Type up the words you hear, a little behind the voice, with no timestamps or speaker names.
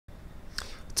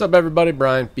What's up, everybody?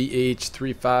 Brian,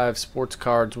 BH35 Sports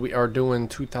Cards. We are doing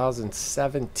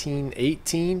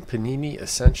 2017-18 Panini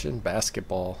Ascension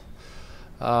Basketball.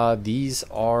 These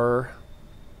are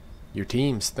your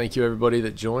teams. Thank you, everybody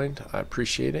that joined. I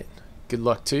appreciate it. Good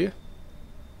luck to you.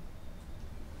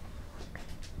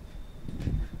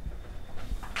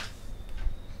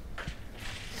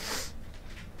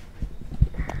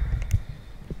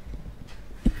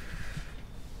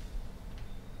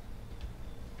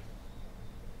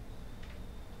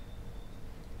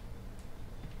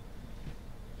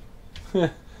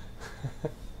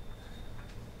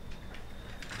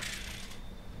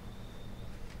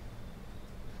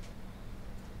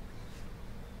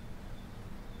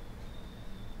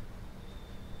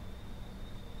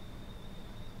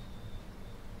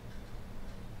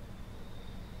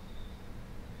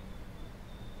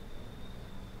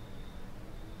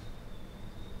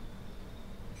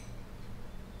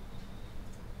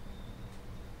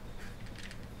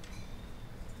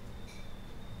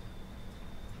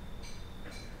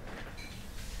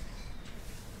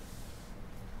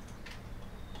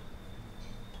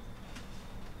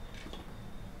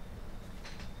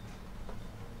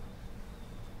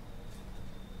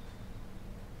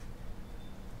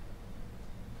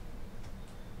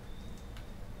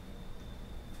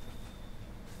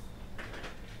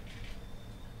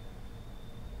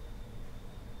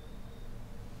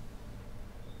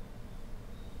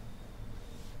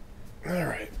 All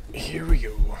right, here we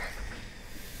go.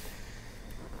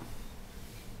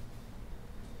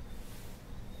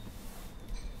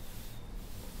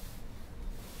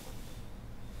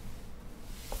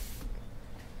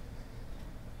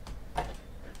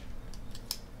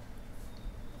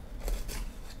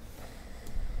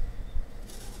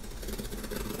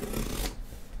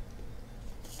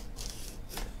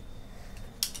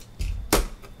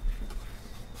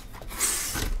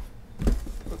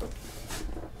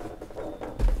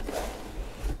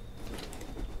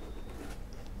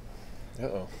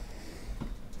 Uh-oh.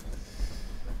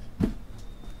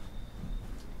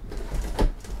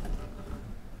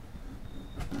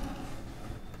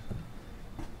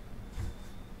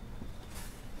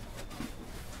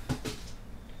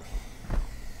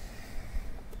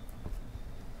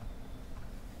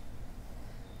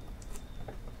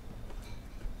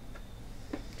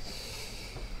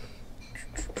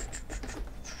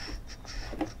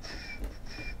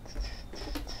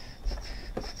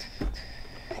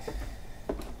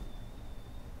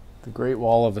 The Great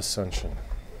Wall of Ascension.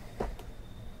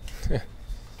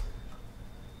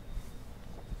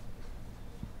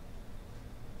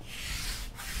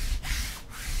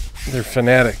 They're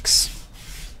fanatics.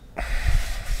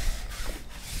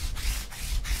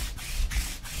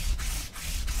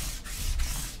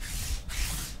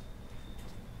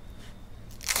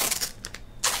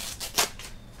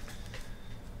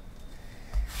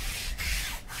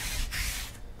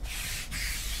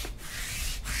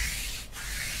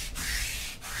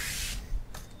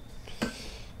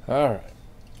 All right,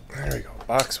 there we go,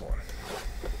 box one.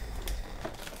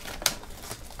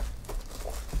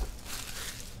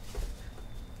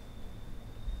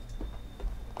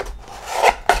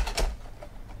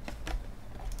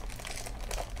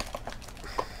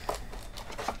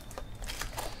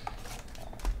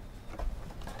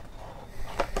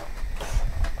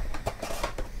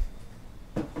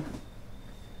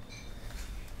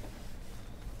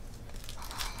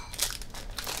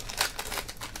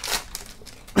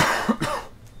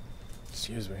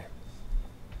 Excuse me.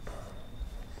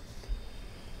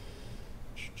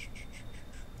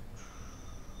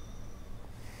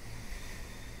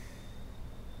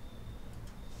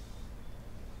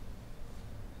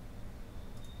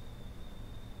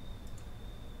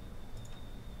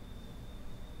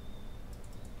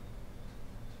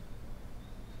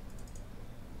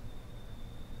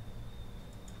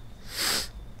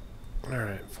 All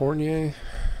right, Fournier.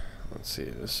 Let's see.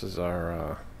 This is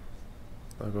our.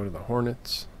 I'll go to the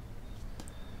Hornets.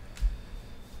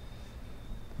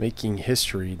 Making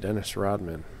history, Dennis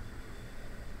Rodman.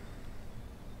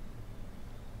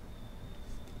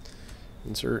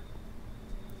 Insert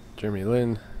Jeremy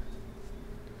Lin.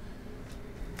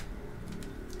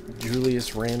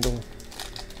 Julius Randle.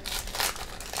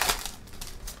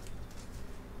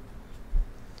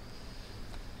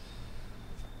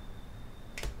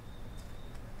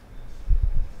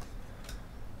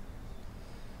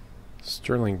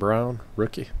 Sterling Brown,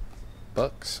 rookie.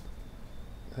 Bucks.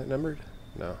 Is that numbered?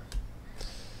 No.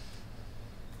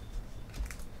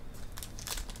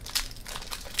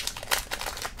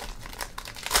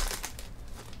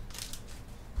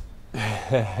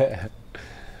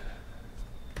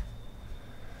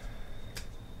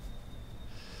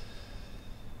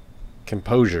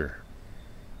 Composure.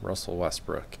 Russell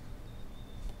Westbrook.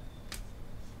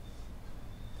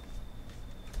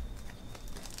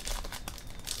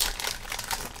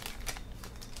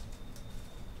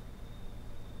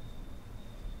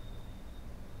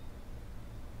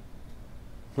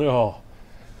 Oh,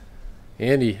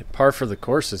 Andy, par for the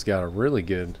course has got a really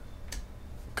good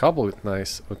couple of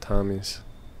nice Otanis.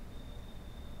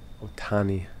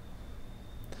 Otani.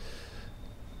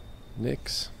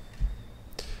 Knicks.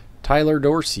 Tyler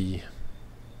Dorsey.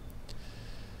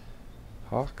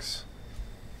 Hawks.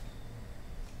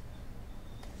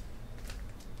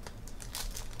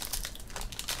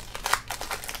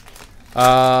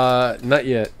 Not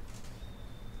yet.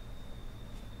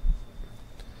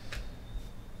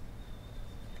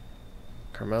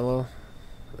 Carmelo.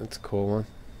 That's a cool one.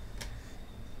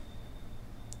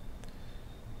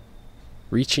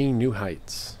 Reaching new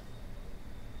heights.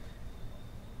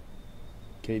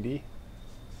 KD.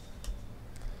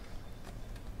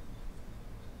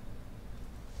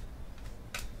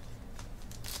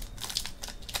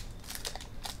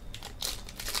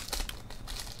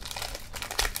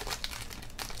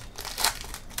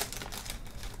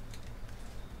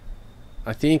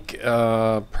 I think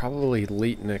probably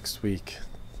late next week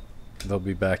they'll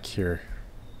be back here.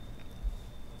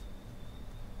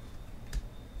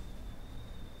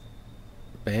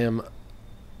 Bam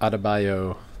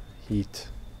Adebayo, Heat.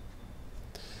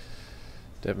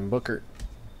 Devin Booker.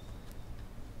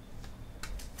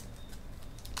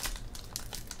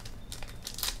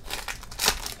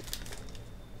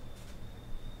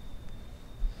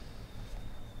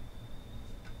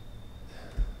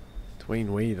 Dwayne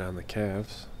Wade on the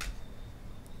Cavs.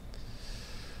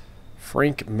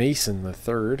 Frank Mason the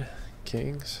third,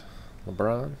 Kings.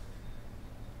 LeBron.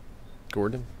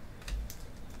 Gordon.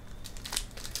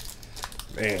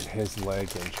 Man, his leg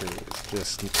injury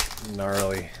is just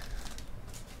gnarly.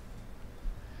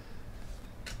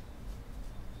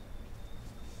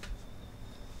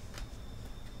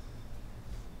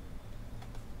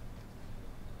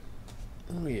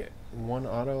 Only one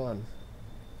auto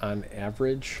on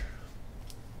average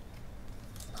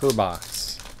per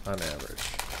box on average.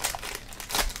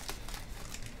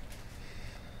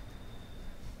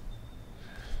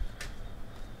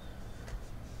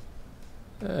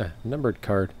 Numbered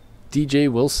card. DJ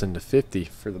Wilson to 50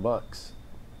 for the Bucks.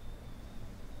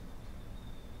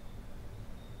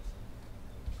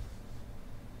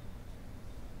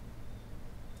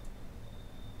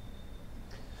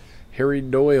 Harry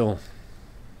Doyle.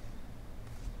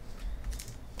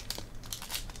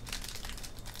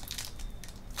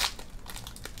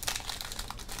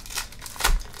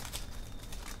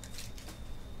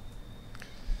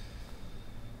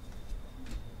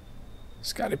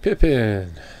 Scottie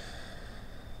Pippen.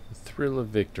 The thrill of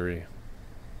victory.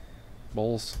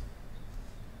 Bulls.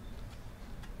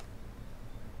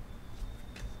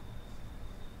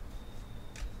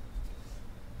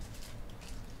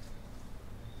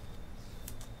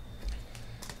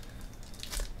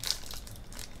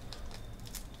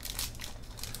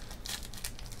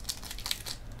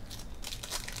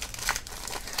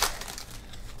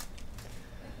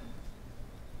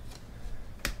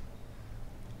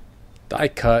 Die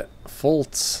cut.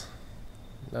 Fultz.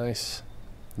 Nice.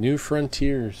 New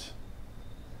Frontiers.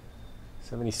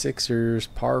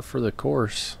 76ers. Par for the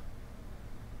course.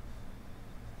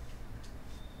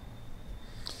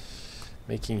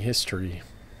 Making history.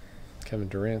 Kevin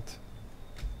Durant.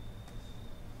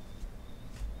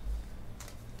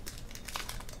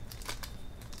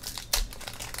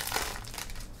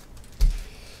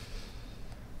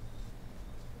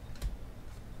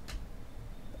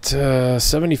 To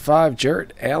 75,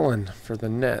 Jarrett Allen for the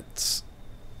Nets.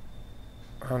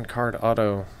 On card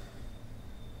auto.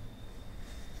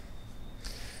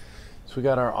 So we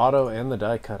got our auto and the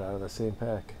die cut out of the same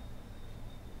pack.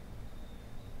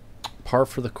 Par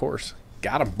for the course.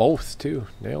 Got them both too.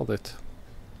 Nailed it.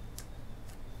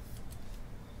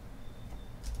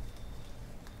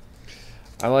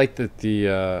 I like that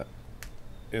the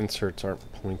inserts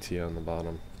aren't pointy on the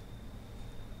bottom.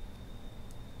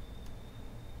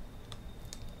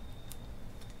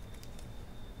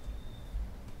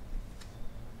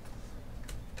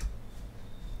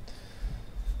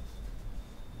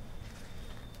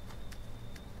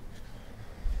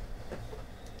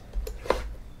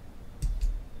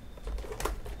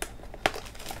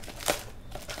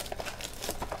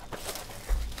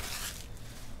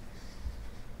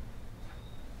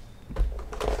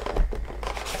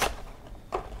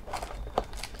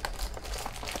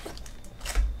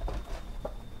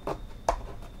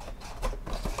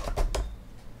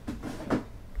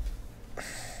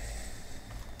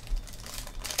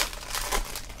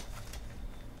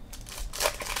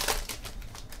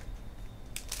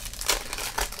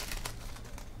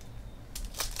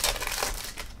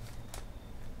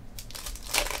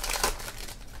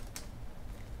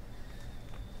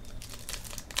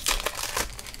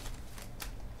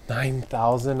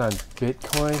 9,000 on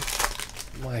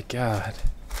Bitcoin. My God.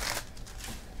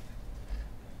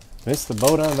 Missed the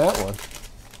boat on that one.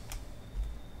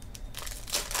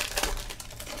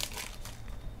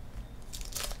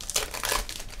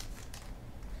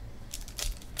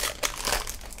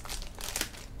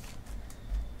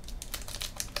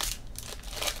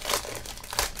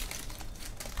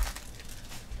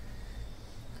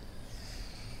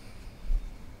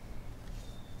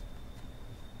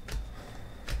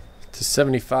 To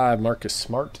 75, Marcus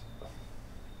Smart.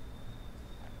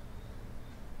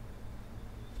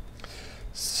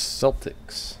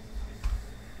 Celtics.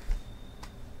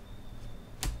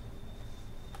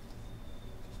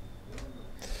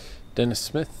 Dennis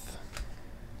Smith.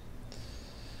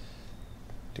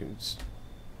 Dude's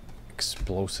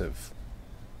explosive.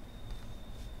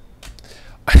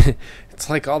 It's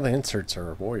like all the inserts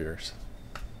are Warriors.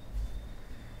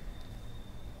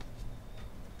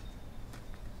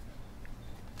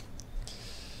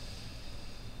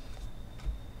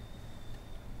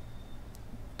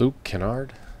 Luke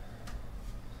Kennard.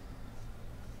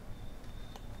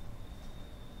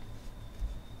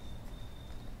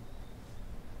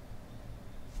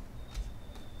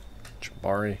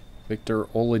 Jabari. Victor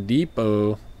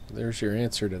Oladipo. There's your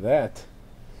answer to that.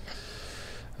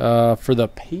 For the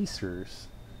Pacers,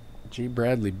 J.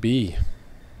 Bradley B.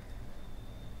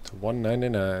 To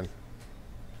 199.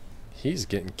 He's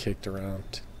getting kicked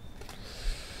around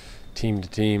team to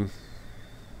team.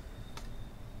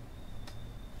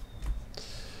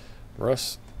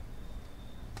 Russ.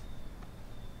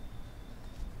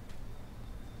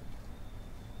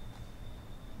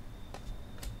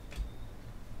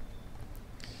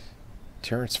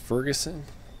 Terrence Ferguson.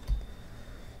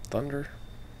 Thunder.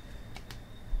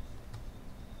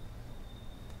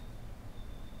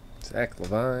 Zach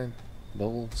Levine.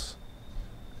 Bulls.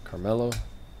 Carmelo.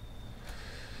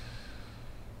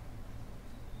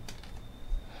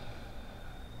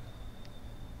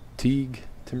 Teague.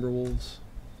 Timberwolves.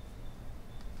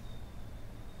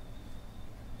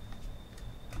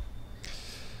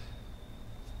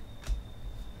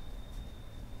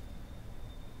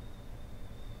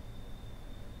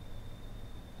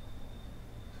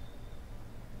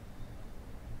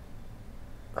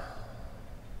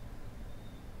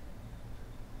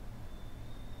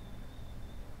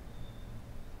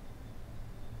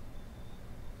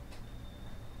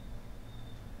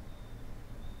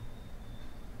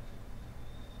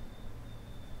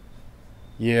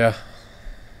 Yeah.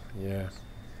 Yeah.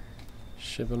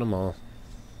 Shipping them all.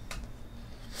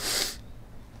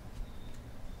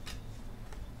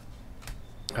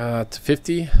 To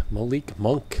 50, Malik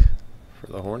Monk for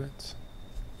the Hornets.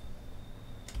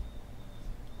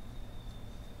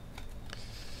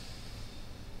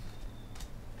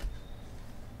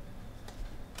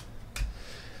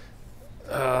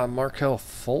 Markelle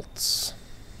Fultz,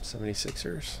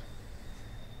 76ers.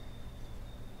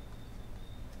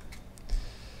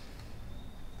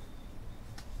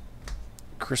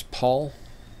 Chris Paul.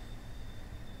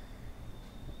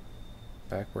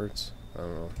 Backwards. I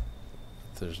don't know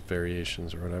if there's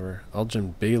variations or whatever.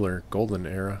 Elgin Baylor, Golden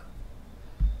Era.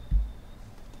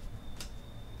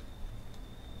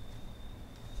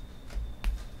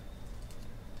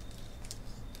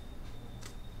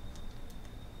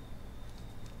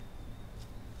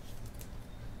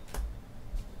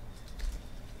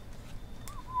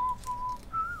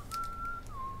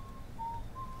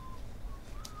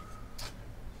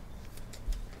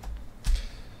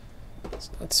 It's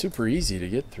not super easy to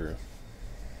get through.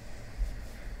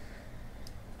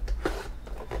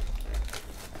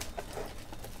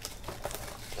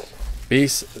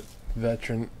 Base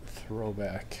veteran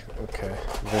throwback. Okay,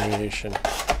 variation.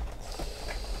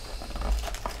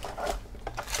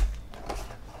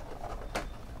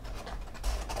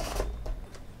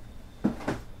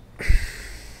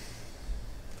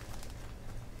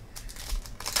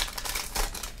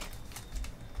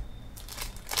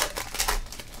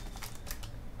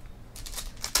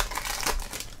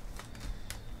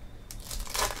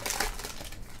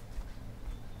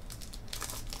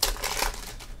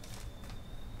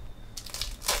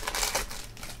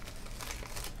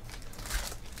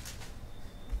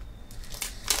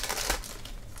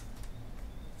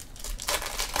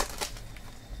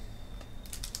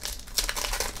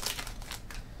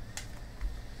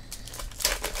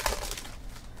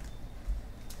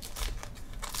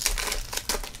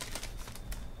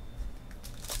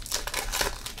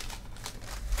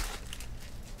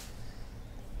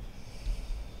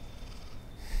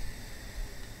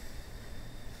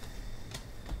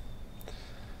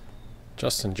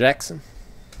 Justin Jackson.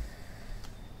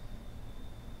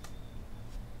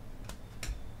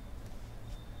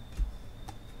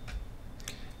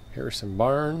 Harrison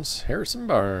Barnes. Harrison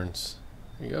Barnes.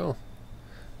 There you go.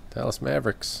 Dallas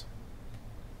Mavericks.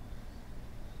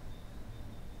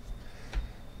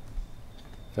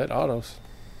 Vet Autos.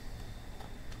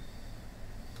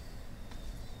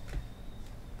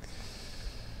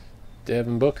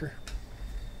 Devin Booker.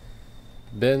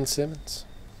 Ben Simmons.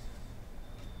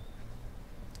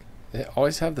 They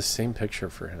always have the same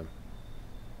picture for him.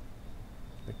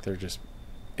 Like they're just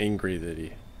angry that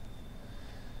he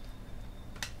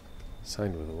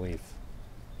signed with a Leaf.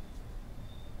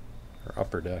 Or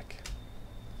Upper Deck.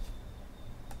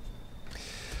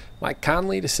 Mike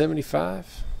Conley to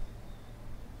 75.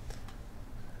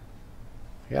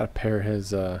 I got a pair of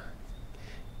his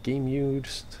game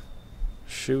used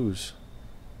shoes.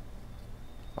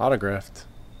 Autographed.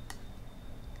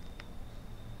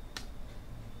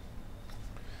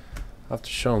 I'll have to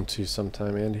show them to you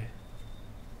sometime, Andy.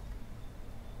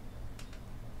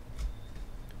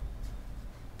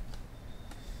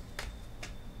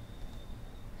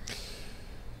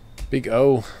 Big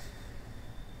O.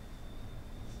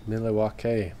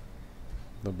 Milwaukee.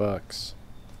 The Bucks.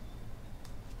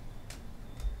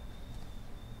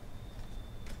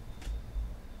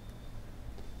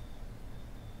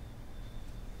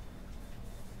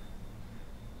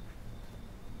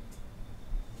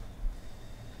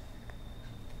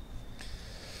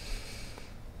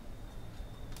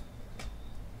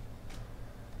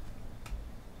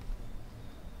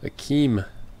 Akeem.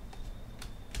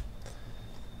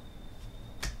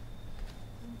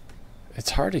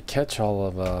 It's hard to catch all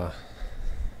of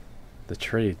the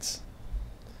trades.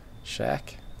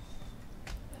 Shaq.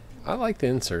 I like the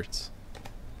inserts.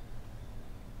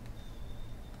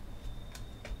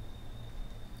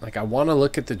 Like I want to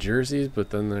look at the jerseys, but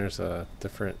then there's a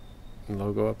different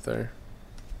logo up there.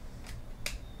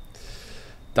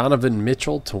 Donovan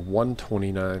Mitchell to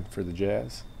 129 for the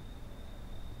Jazz.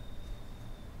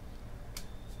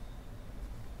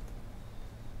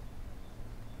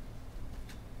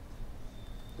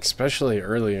 Especially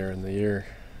earlier in the year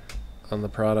on the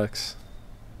products.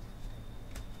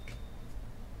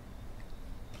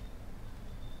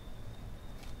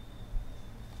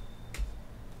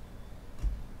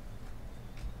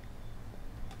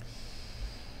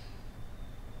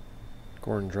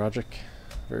 Goran Dragic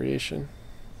variation.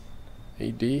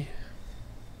 AD.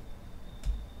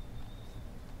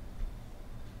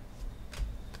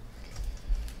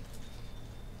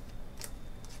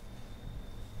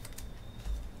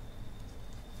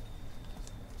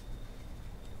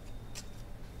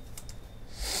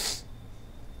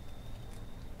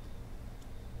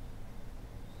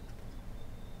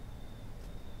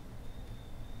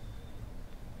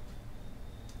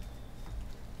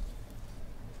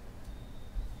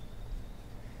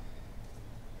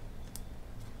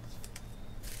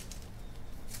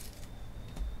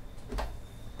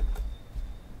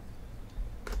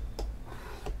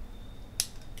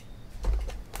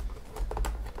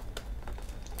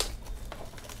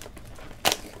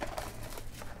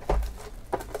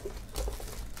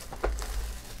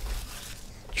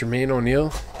 Jermaine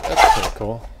O'Neal, that's pretty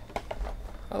cool.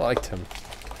 I liked him.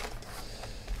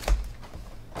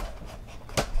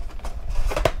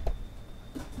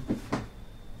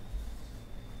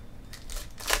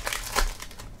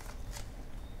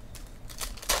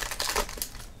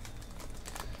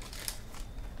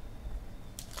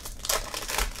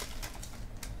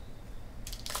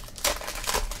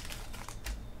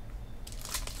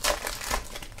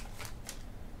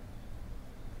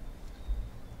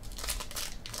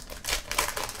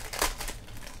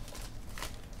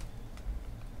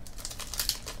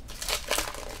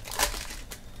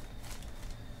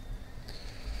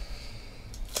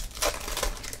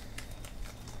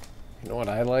 You know what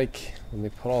I like? When they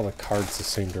put all the cards the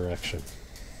same direction.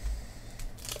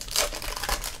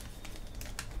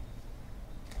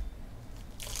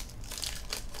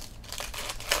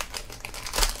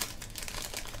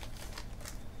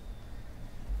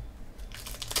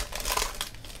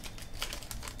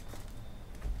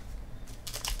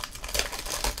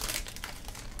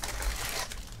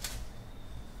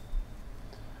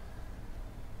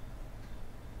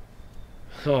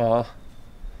 Aw.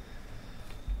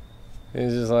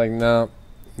 He's just like, no,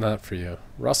 not for you.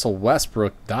 Russell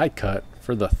Westbrook die cut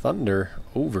for the Thunder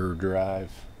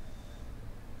Overdrive.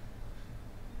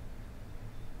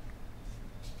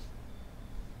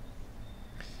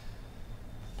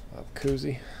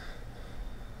 Koozie.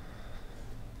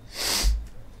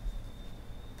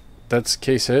 That's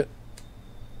case hit.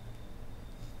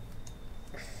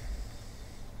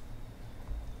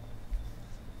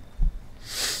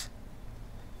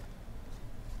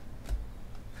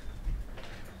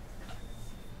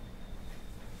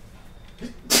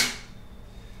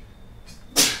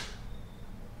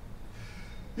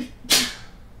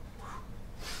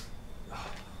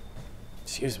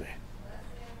 Excuse me.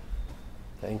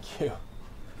 Thank you.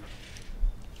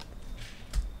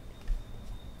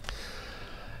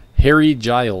 Harry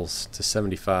Giles to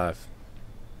 75.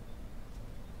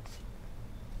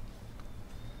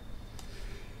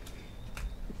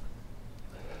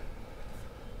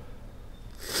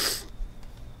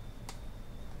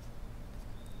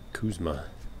 Kuzma.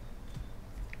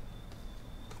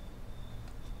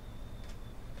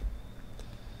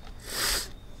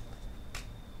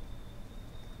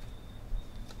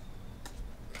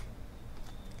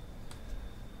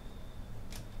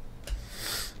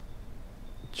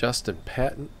 Justin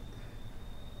Patton.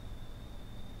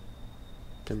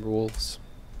 Timberwolves.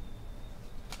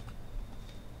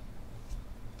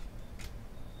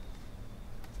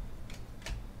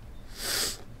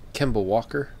 Kemba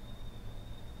Walker.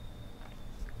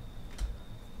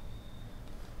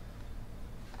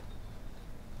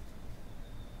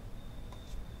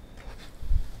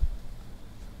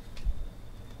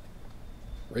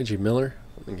 Reggie Miller.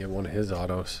 Let me get one of his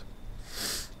autos.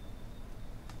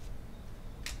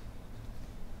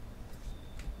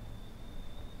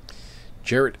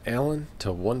 Jarrett Allen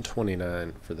to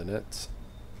 129 for the Nets.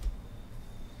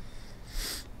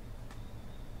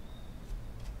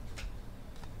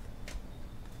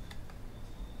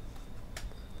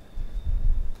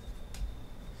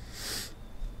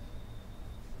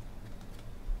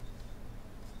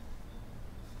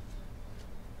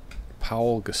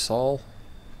 Paul Gasol.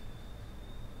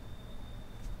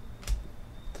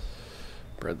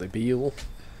 Bradley Beal.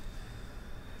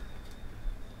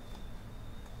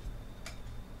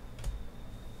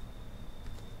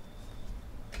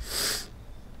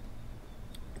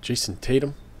 Jason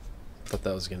Tatum. Thought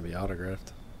that was going to be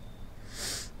autographed.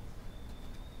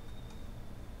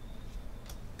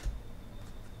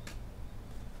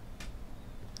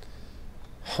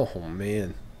 Oh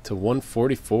man, to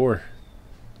 144.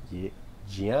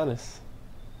 Giannis.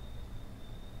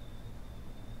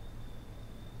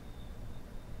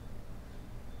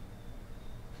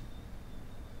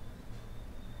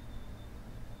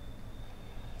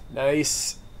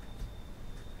 Nice.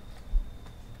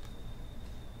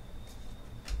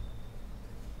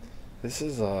 This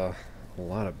is a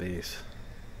lot of base.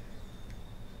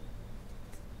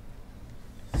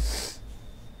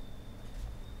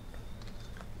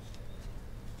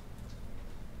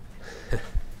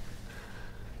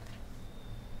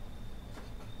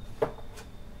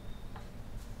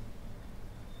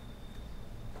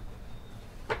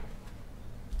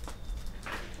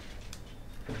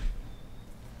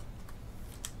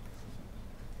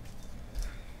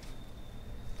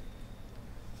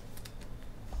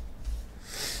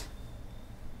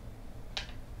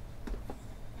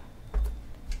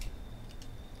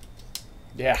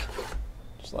 Yeah,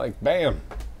 just like bam.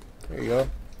 There you go.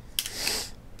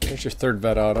 There's your third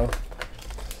vet auto.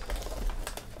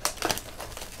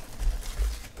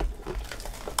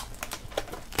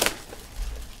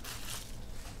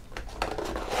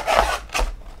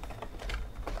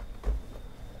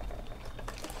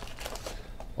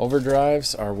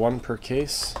 Overdrives are 1 per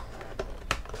case.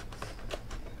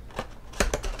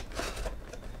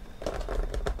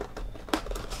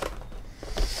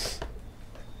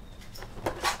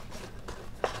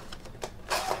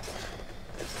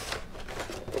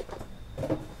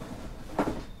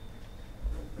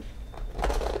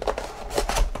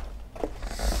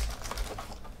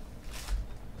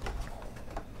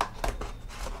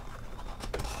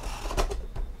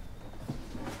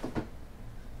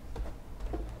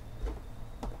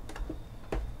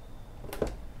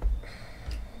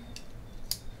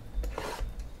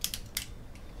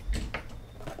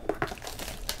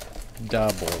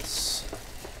 Doubles.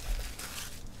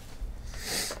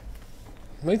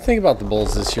 What do you think about the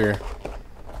Bulls this year?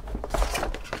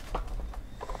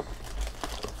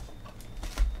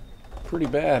 Pretty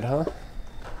bad, huh?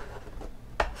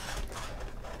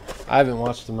 I haven't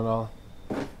watched them at all.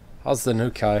 How's the new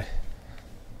guy?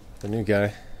 The new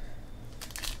guy.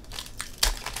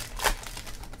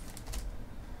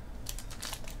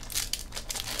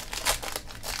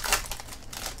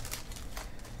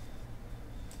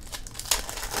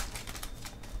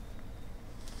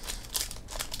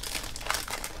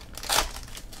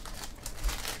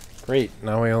 Great,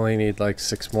 now we only need like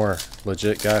 6 more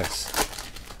legit guys.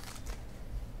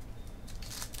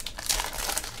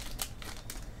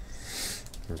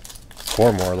 Or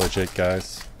 4 more legit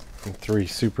guys. And 3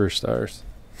 superstars.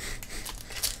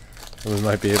 And we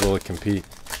might be able to compete.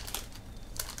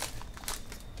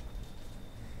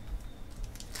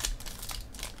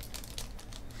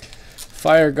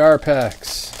 Fire Gar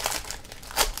packs.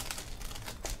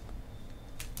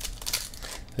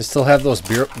 They still have those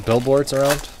billboards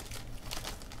around?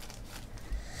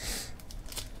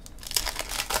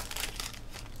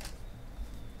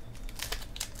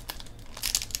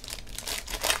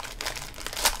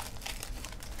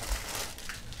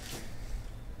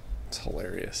 It's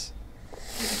hilarious.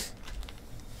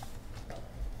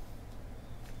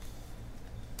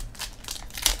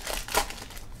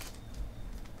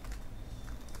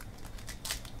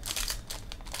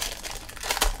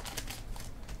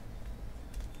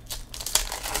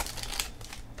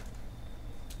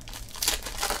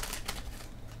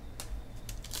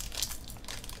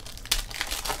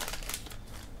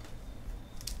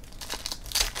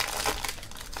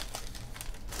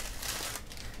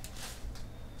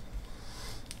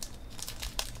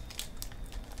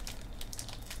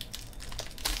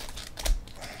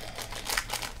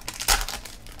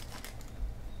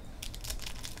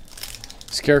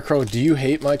 Scarecrow, do you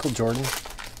hate Michael Jordan?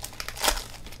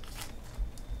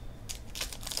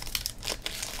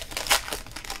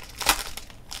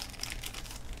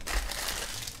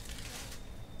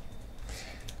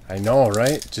 I know,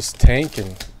 right? Just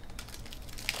tanking.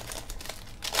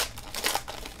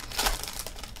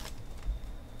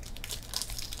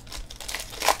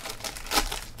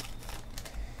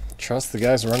 Trust the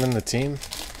guys running the team,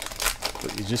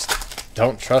 but you just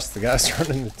don't trust the guys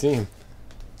running the team.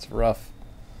 It's rough.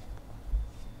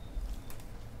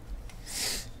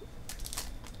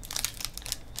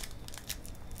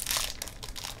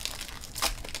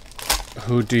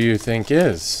 Who do you think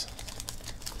is?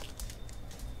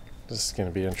 This is going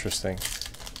to be interesting.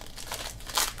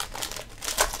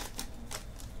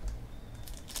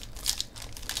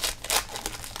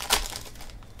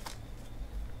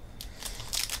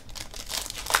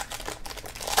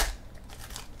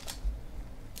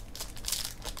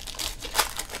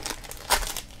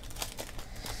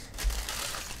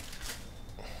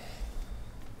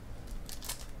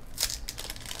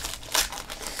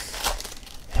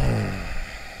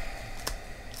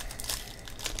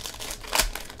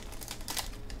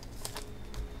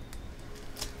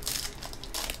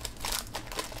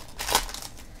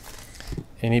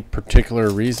 Any particular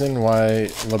reason why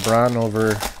LeBron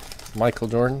over Michael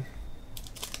Jordan?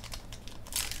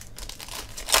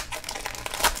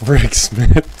 Rick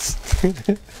Smith.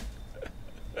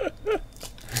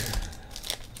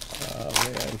 Oh,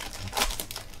 man.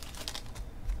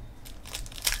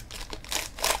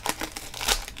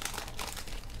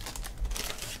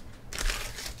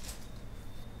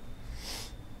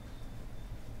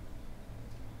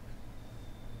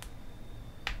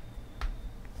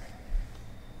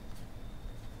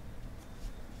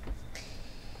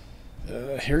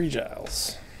 Harry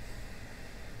Giles.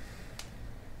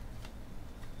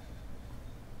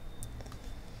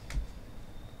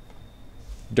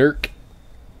 Dirk.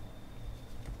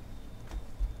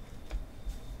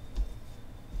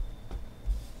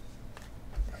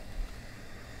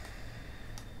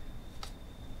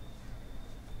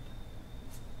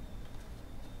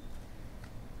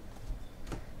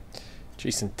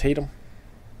 Jason Tatum.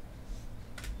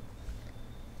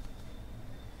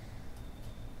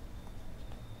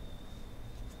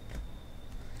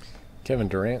 Kevin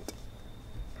Durant.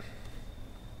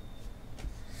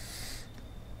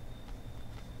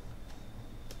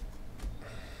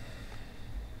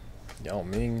 Yao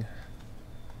Ming.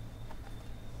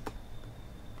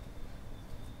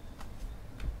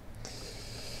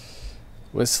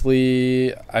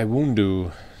 Wesley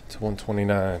Iwundu to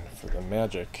 129 for the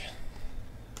Magic.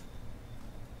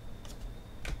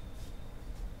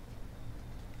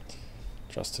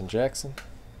 Justin Jackson.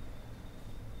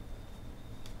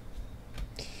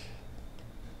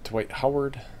 Dwight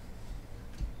Howard.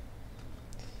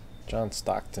 John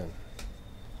Stockton.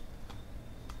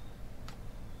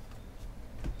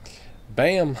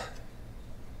 Bam.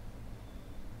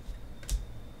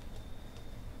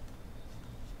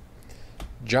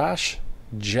 Josh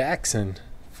Jackson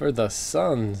for the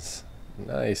Suns.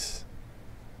 Nice.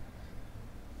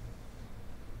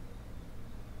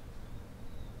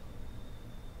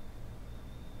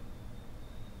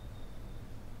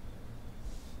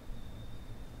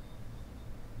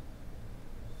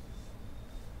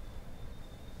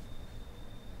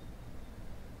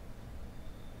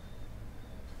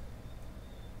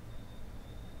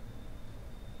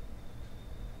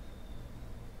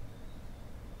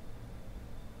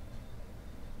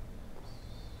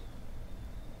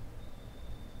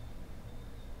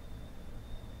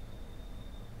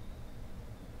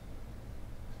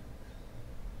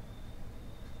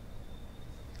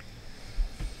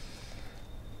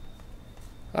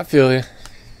 I feel you.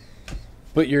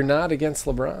 But you're not against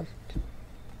LeBron?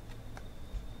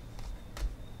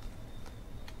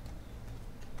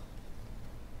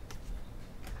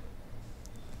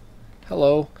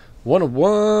 Hello.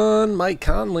 101, Mike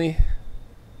Conley.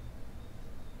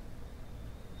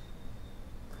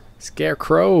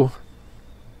 Scarecrow.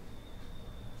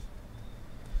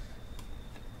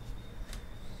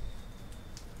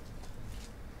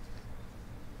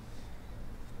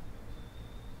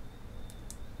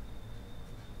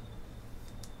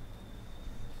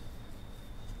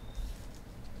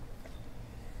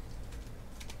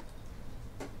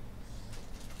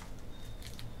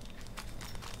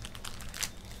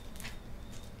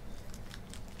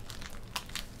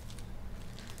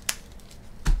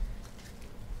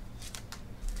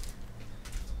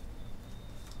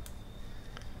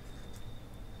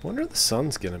 Wonder if the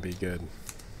sun's gonna be good.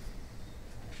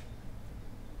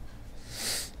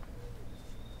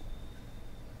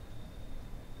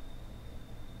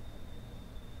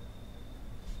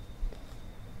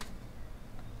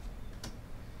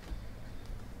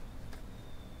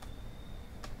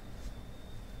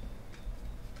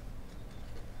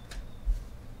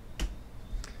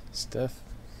 Steph.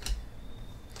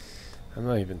 I'm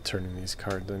not even turning these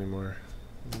cards anymore.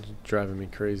 It's driving me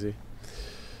crazy.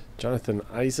 Jonathan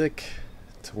Isaac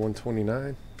to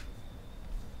 129.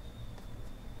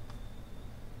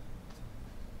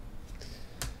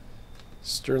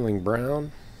 Sterling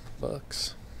Brown,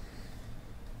 Bucks.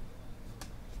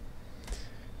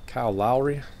 Kyle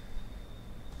Lowry.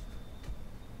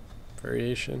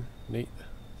 Variation. Nate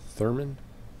Thurman.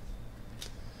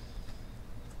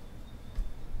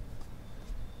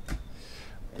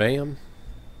 Bam.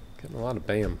 Getting a lot of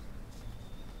Bam.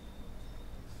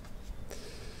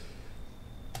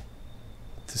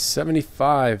 To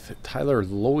 75, Tyler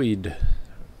Lloyd,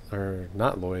 or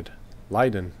not Lloyd,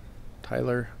 Lydon.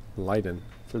 Tyler Lydon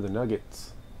for the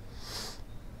Nuggets.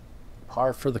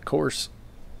 Par for the course.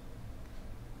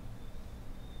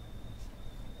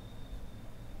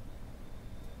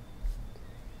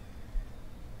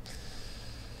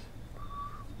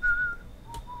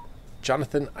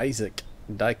 Jonathan Isaac,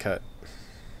 die cut.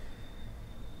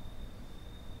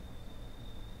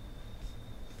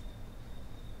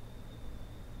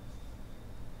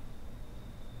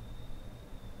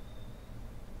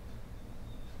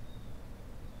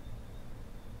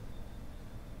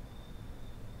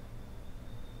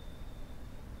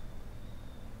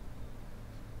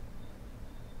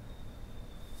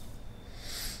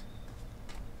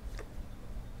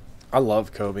 I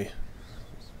love Kobe.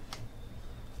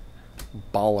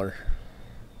 Baller.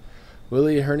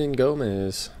 Willie Hernan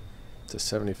Gomez to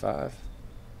 75.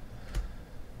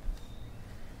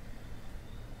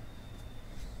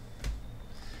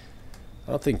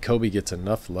 I don't think Kobe gets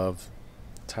enough love.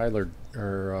 Tyler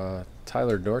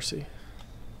Dorsey.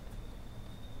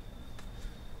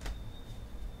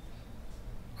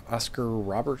 Oscar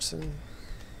Robertson.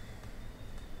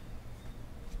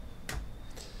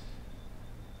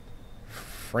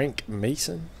 Frank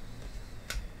Mason.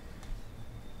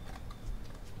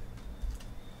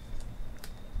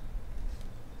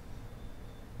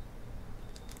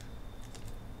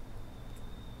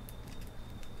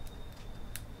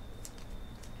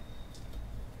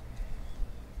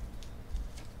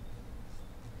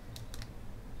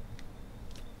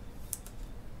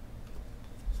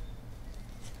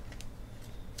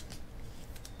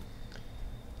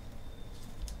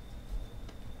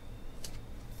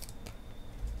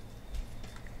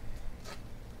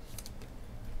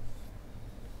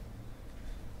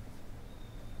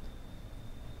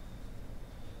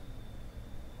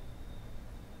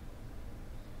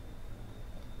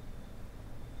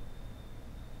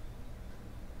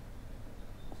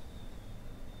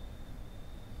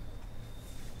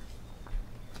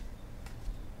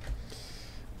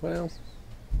 Well,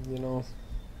 you know,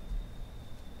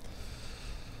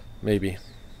 maybe.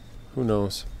 Who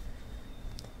knows?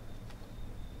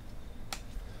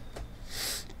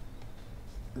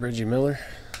 Reggie Miller.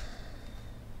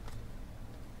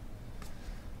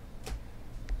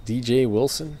 DJ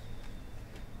Wilson.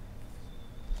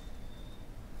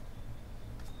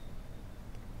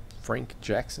 Frank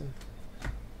Jackson.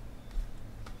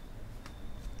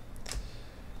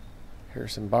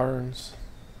 Harrison Barnes.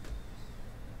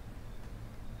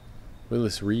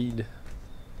 Willis Reed.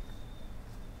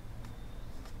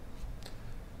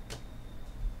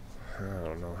 I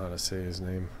don't know how to say his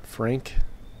name. Frank.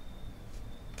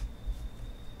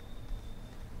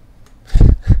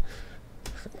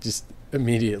 Just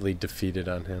immediately defeated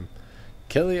on him.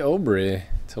 Kelly Oubre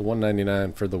to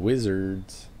 199 for the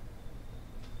Wizards.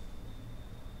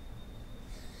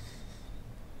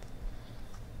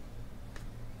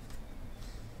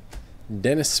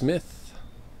 Dennis Smith.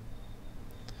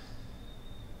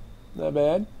 Not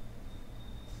bad.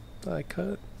 I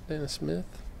cut Dennis Smith.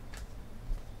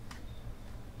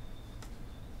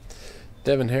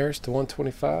 Devin Harris to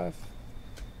 125.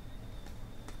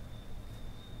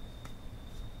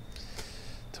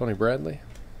 Tony Bradley.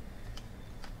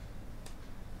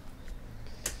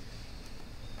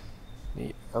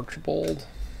 Neat Archibald.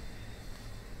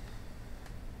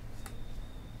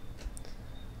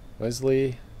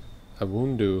 Wesley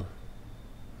Awundu.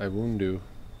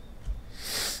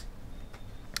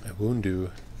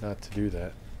 Not to do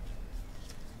that.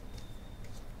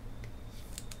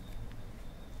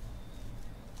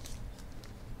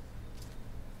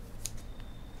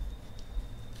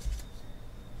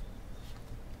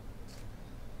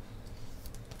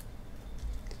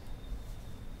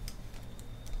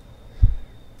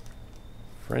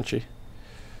 Frenchie.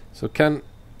 So Ken,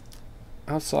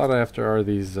 how sought after are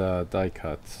these die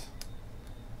cuts?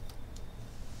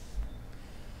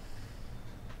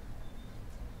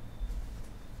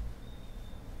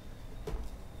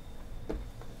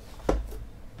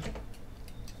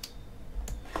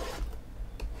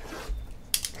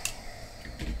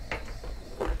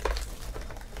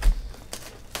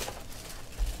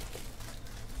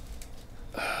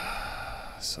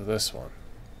 So this one.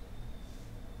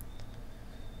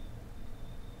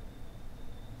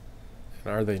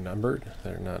 And are they numbered?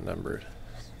 They're not numbered.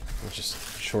 They're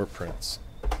just short prints.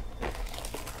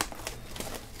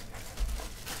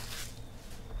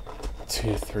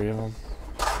 2 to 3 of them.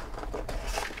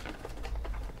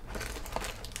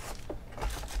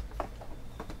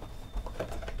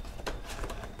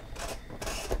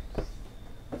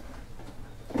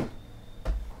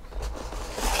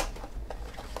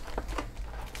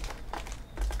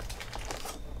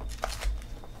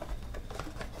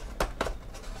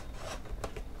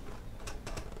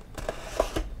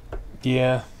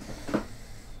 Yeah.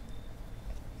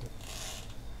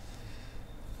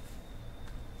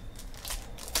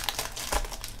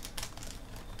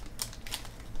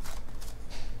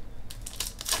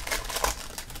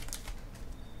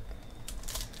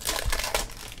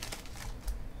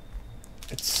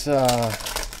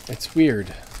 It's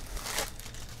weird.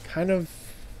 Kind of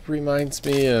reminds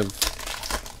me of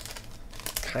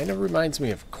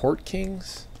Court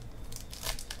Kings.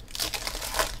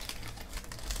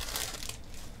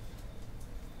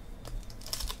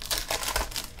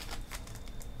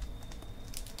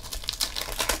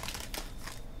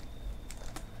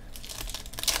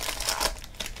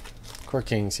 Court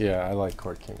Kings, yeah, I like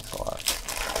Court Kings a lot.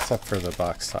 Except for the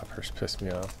box toppers, piss me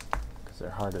off. Because they're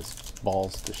hard as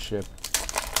balls to ship.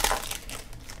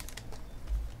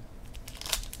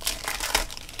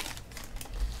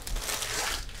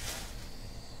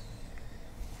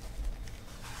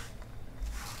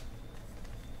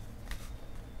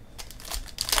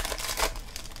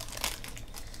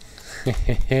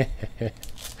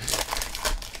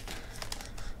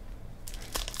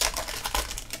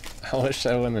 I wish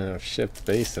I wouldn't have shipped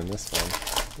base in this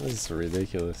one. This is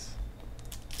ridiculous.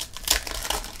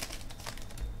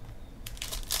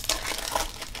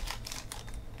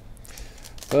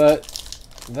 But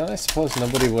then I suppose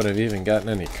nobody would have even gotten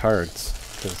any cards,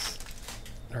 because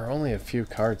there are only a few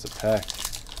cards a pack.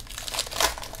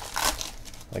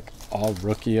 Like all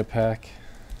rookie a pack.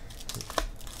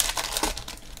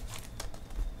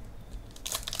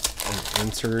 And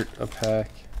insert a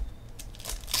pack.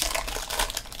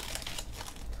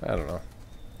 I don't know.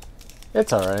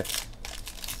 It's alright.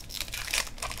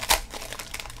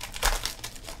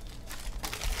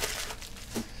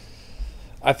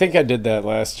 I think I did that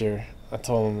last year. I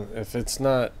told them if it's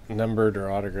not numbered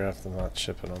or autographed, I'm not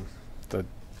shipping them.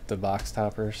 The box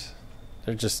toppers,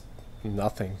 they're just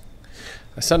nothing.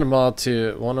 I sent them all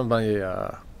to one of my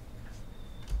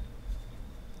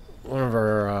one of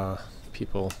our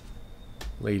people,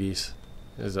 ladies,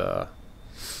 is a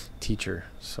teacher,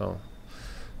 so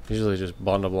usually just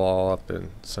bundle them all up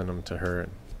and send them to her,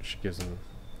 and she gives them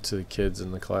to the kids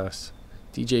in the class.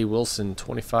 DJ Wilson,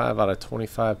 25 out of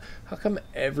 25. How come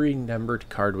every numbered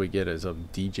card we get is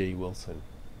of DJ Wilson?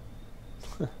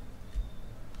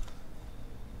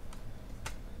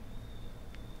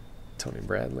 Tony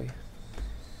Bradley.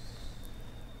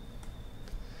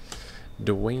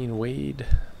 Dwayne Wade.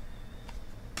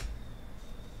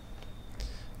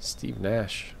 Steve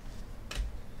Nash.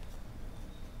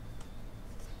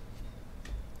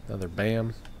 Another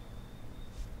Bam.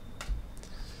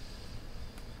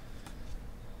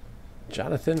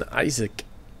 Jonathan Isaac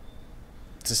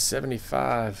to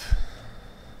 75.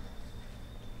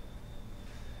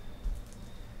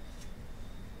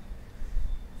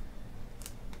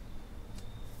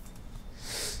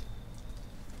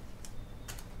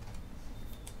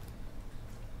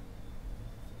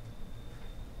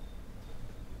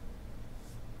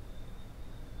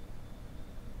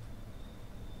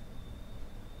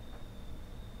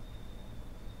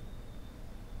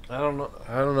 I don't know.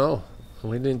 I don't know.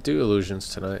 We didn't do illusions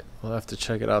tonight. We'll have to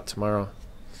check it out tomorrow.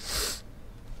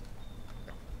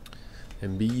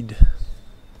 Embiid.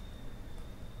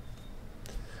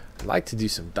 I'd like to do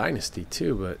some Dynasty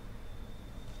too, but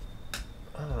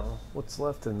I don't know what's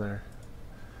left in there.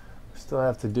 Still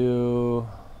have to do.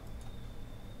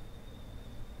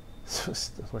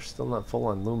 We're still not full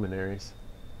on luminaries.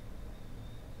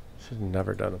 Should have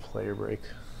never done a player break.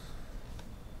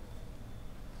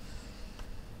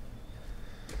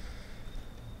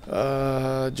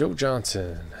 Joe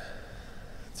Johnson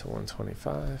to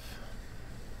 125.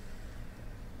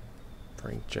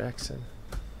 Frank Jackson.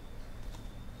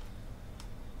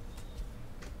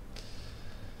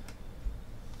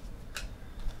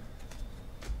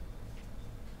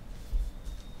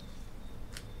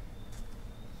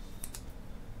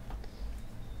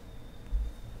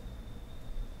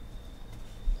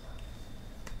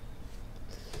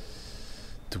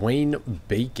 Dwayne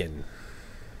Bacon.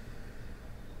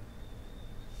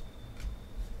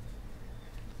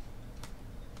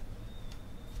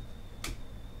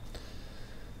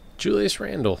 Julius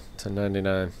Randle to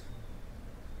 99.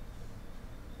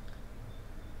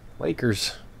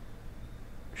 Lakers.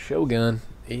 Shogun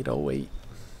 808.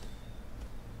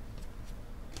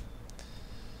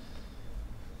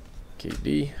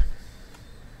 KD.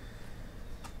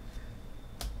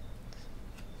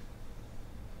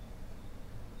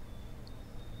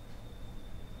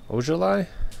 Ojolai?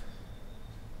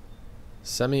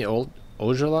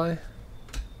 Ojolai?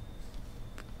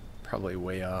 Probably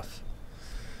way off.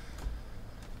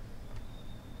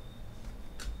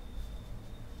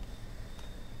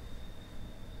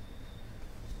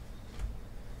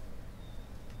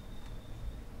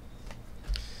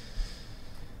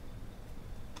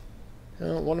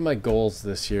 One of my goals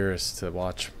this year is to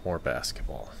watch more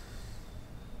basketball.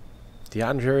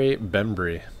 DeAndre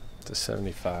Bembry to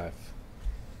 75.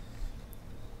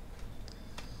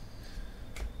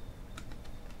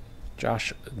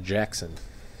 Josh Jackson.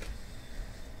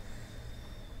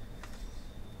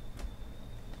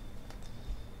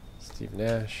 Steve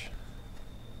Nash.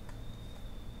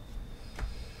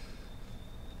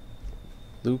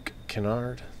 Luke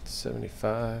Kennard,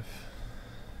 75.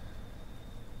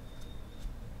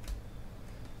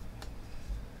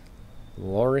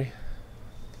 Laurie.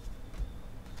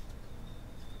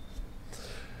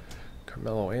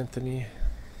 Carmelo Anthony.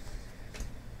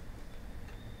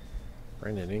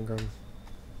 Brandon Ingram.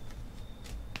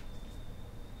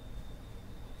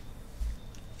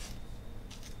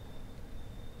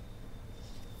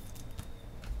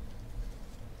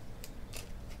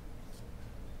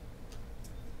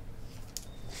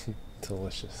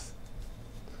 Delicious.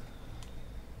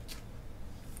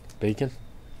 Bacon.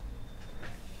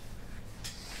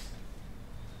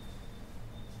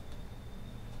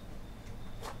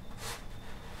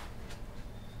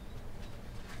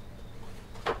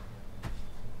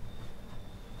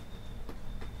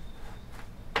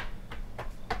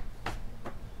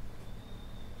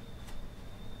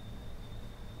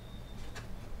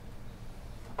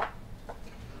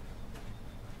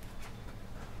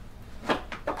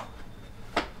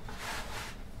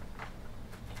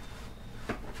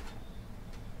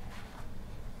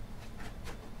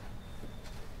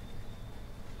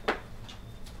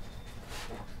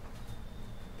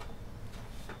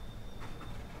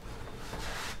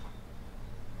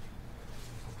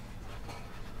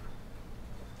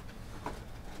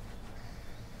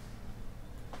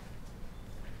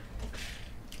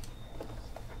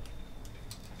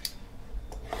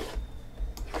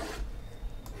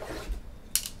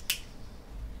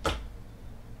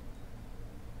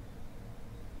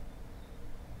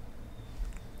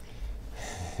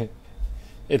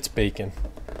 It's bacon.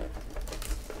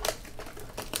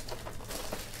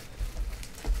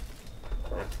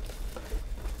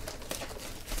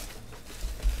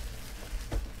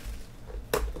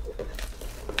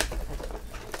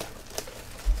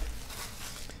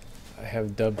 I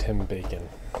have dubbed him Bacon.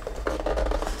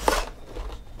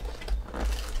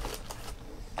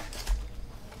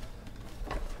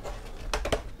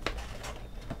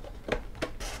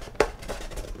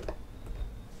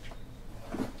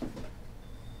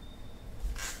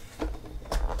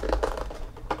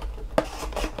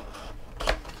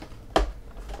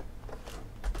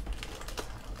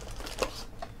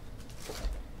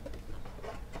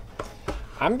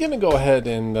 I'm gonna go ahead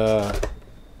and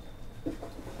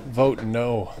vote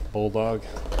no, Bulldog.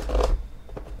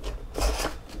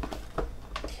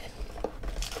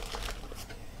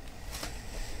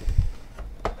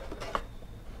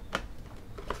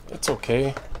 It's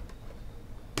okay.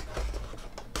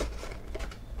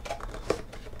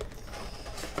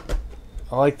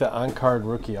 I like the on-card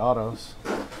rookie autos.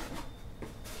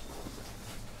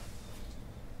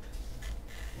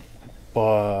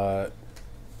 But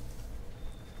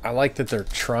I like that they're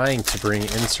trying to bring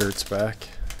inserts back.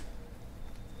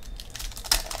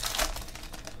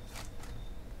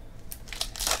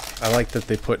 I like that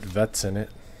they put vets in it.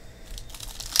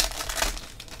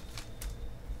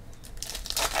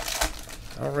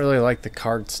 I don't really like the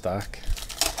card stock.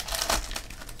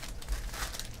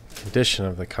 Condition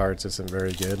of the cards isn't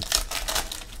very good.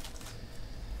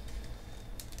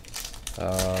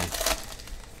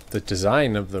 The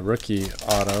design of the rookie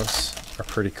autos are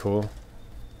pretty cool.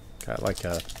 Got like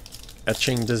a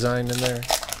etching design in there.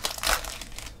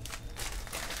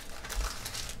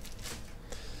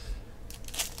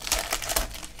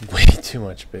 Way too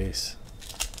much base.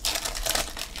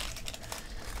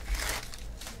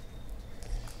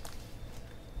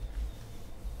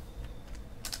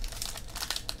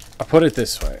 I'll put it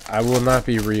this way. I will not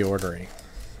be reordering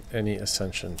any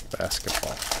Ascension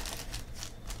basketball.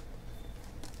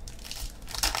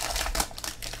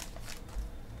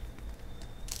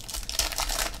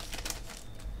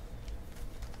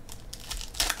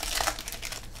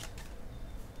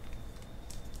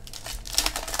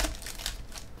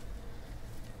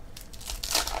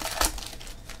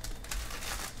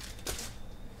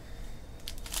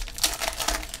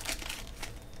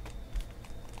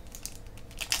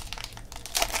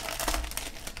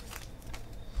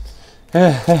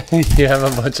 You have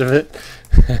a bunch of it.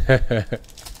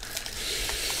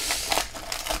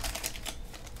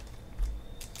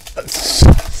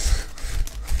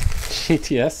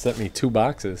 GTS sent me 2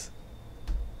 boxes.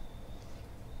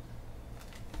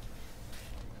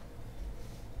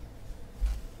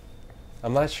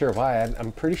 I'm not sure why.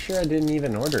 I'm pretty sure I didn't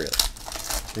even order it.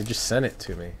 They just sent it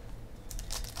to me.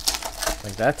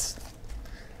 Like that's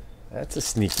a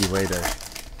sneaky way to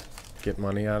get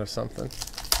money out of something.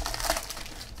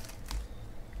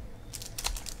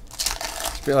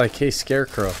 Be like, hey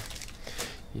Scarecrow,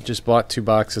 you just bought 2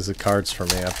 boxes of cards for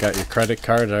me. I've got your credit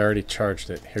card. I already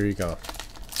charged it. Here you go.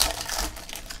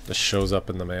 This shows up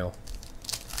in the mail.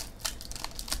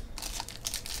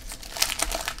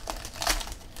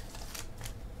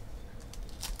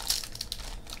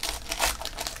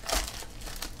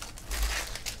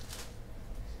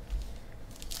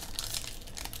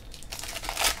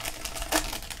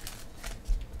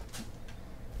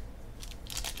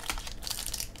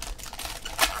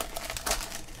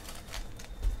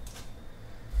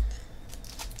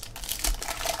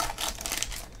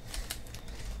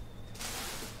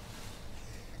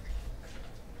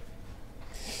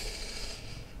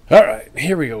 Alright,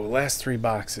 here we go. Last 3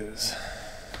 boxes.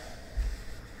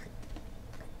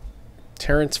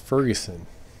 Terrence Ferguson.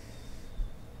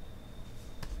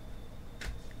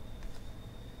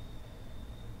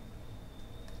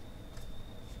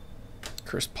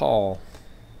 Chris Paul.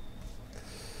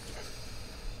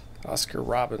 Oscar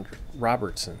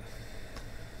Robertson.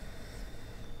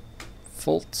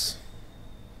 Fultz.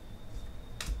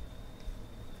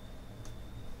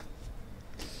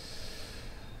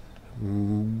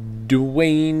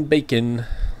 Dwayne Bacon.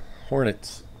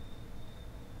 Hornets.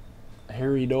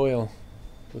 Harry Doyle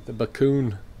with the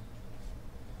Bakun.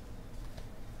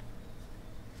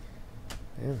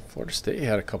 Man, Florida State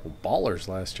had a couple ballers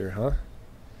last year, huh?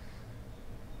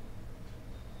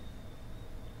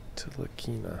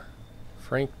 Tilakina.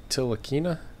 Frank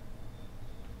Tilakina?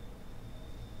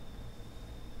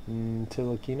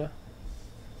 Tilakina?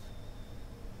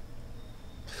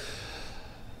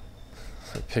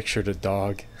 I pictured a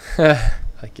dog.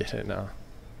 I get it now.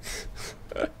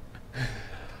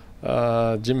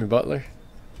 Jimmy Butler.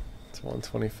 It's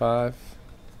 125.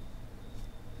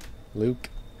 Luke.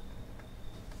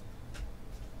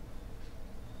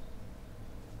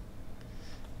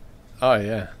 Oh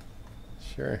yeah.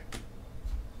 Sure.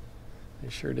 They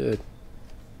sure did.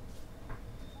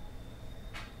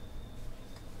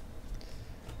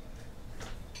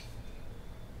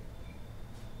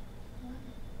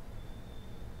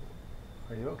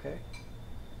 Are you okay?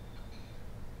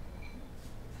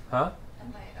 Huh?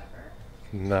 Am I ever?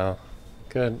 No.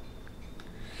 Good.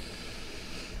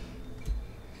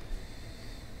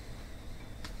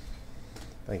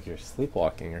 I think you're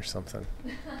sleepwalking or something.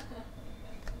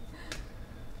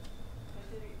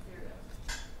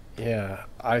 Yeah,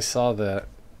 I saw that.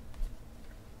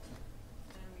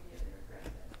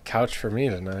 Couch for me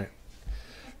tonight.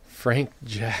 Frank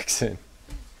Jackson.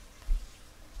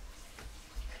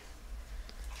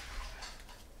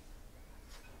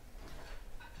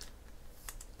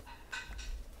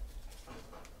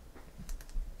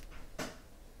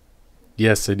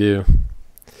 Yes, I do.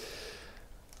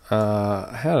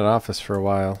 I had an office for a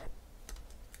while.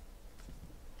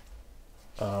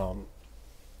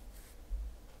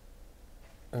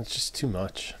 And it's just too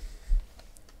much.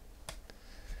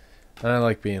 And I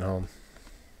like being home.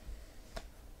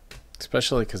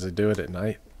 Especially because I do it at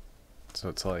night. So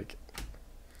it's like,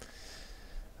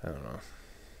 I don't know.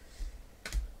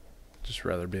 Just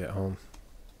rather be at home.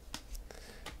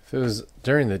 If it was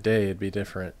during the day, it'd be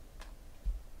different.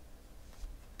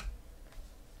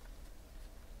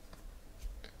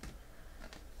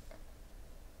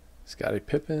 Scottie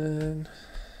Pippen.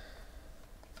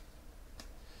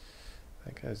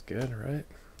 That guy's good, right?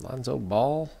 Lonzo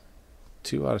Ball.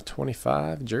 2 out of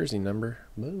 25. Jersey number.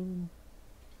 Boom.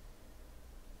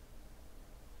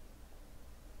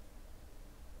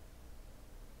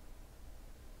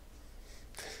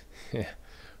 Yeah.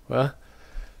 Well,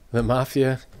 the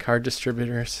Mafia card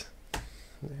distributors.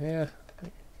 Yeah.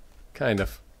 Kind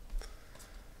of.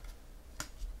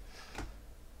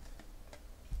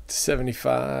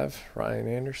 75. Ryan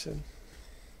Anderson.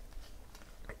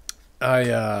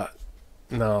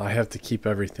 No, I have to keep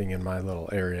everything in my little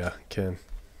area, Ken.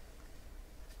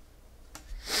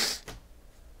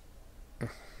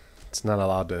 It's not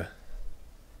allowed to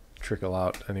trickle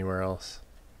out anywhere else.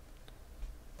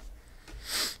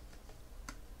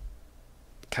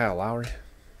 Kyle Lowry.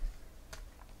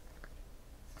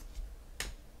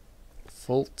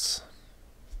 Fultz.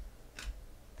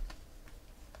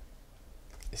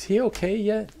 Is he okay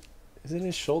yet? Isn't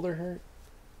his shoulder hurt?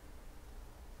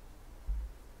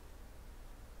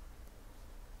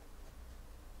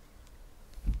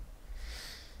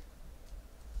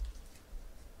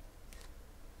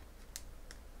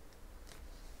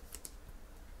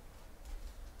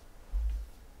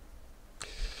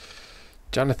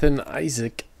 Jonathan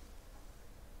Isaac.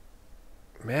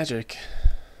 Magic.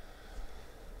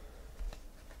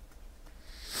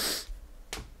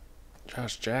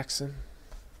 Josh Jackson.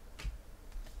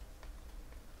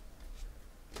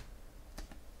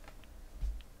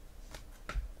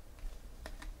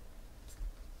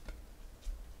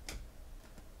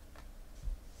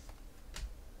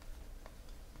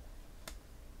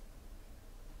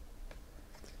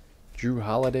 Drew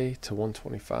Holiday to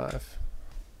 125.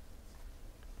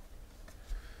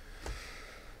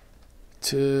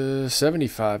 To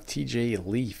 75, TJ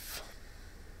Leaf.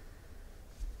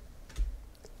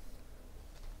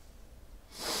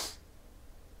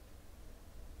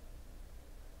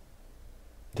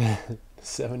 The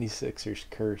 76ers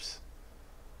curse.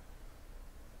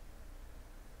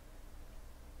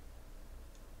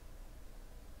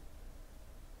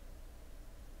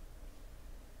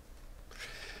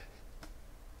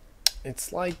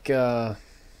 It's like I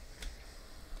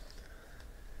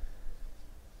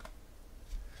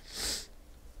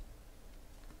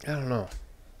don't know.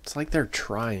 It's like they're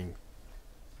trying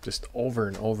just over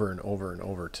and over and over and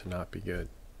over to not be good.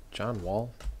 John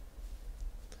Wall.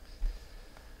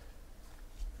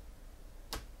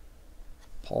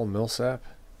 Paul Millsap.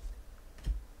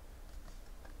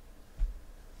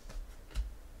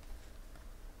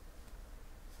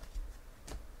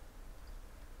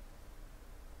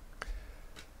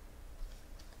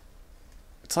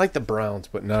 It's like the Browns,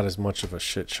 but not as much of a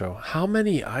shit show. How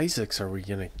many Isaacs are we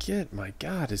going to get? My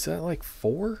God, is that like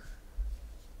 4?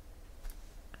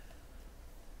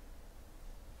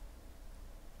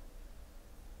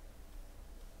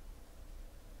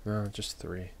 No, just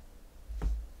 3. At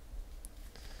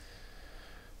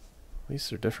least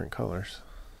they're different colors.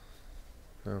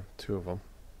 No, 2 of them.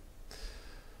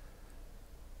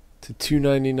 To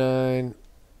 299,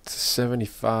 to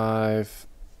 75,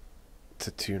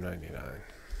 to 299.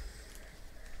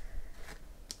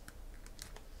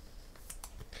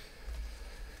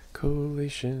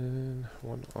 Collation,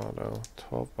 1 auto,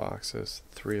 12 boxes,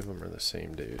 3 of them are the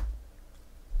same dude.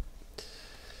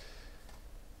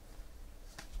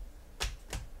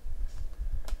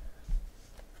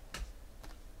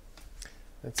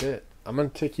 That's it. I'm going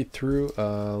to take you through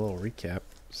a little recap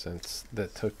since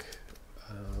that took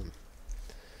a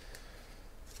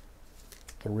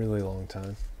really long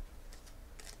time.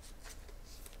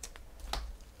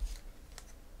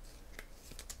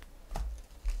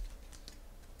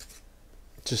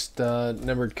 Just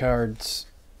numbered cards,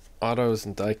 autos,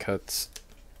 and die cuts.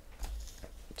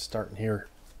 Starting here.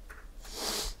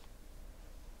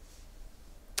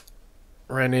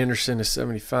 Ryan Anderson is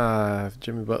 75.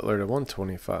 Jimmy Butler to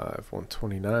 125.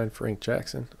 129. Frank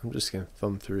Jackson. I'm just going to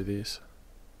thumb through these.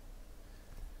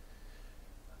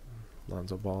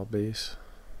 Lonzo Ball base.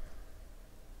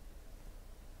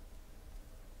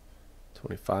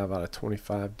 25 out of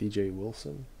 25. DJ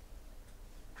Wilson.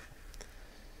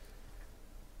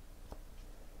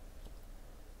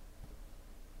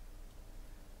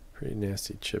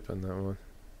 nasty chip on that one.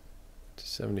 To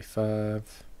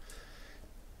 75.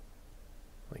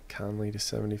 Like Conley to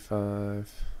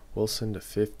 75. Wilson to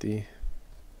 50.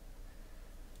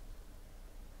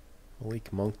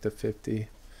 Malik Monk to 50.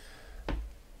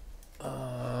 2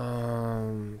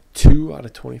 out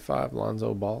of 25,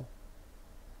 Lonzo Ball.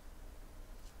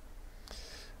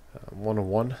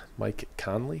 101, Mike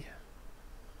Conley.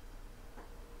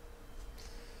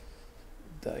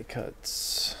 Die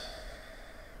cuts.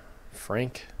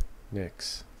 Frank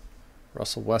Knicks.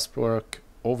 Russell Westbrook,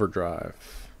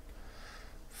 Overdrive.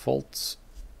 Fultz,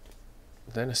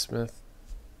 Dennis Smith,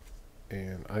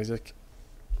 and Isaac.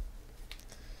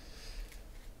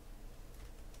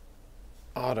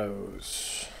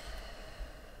 Autos.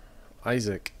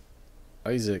 Isaac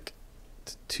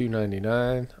to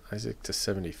 299. Isaac to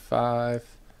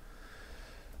 75.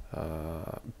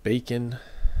 Bacon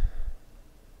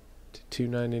to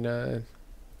 299.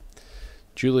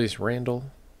 Julius Randle.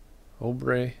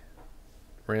 Oubre.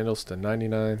 Randle's to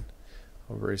 99.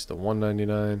 Oubre's to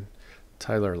 199.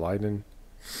 Tyler Lydon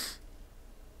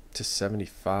to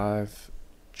 75.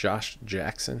 Josh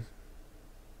Jackson.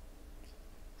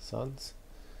 Suns.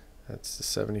 That's the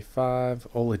 75.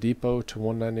 Oladipo to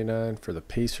 199 for the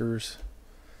Pacers.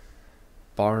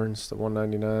 Barnes to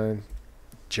 199.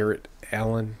 Jarrett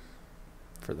Allen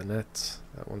for the Nets.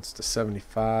 That one's to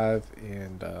 75.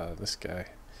 And this guy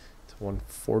to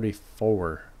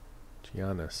 144.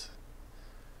 Giannis.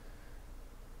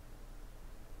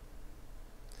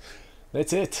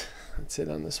 That's it. That's it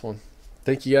on this one.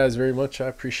 Thank you guys very much. I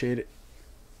appreciate it.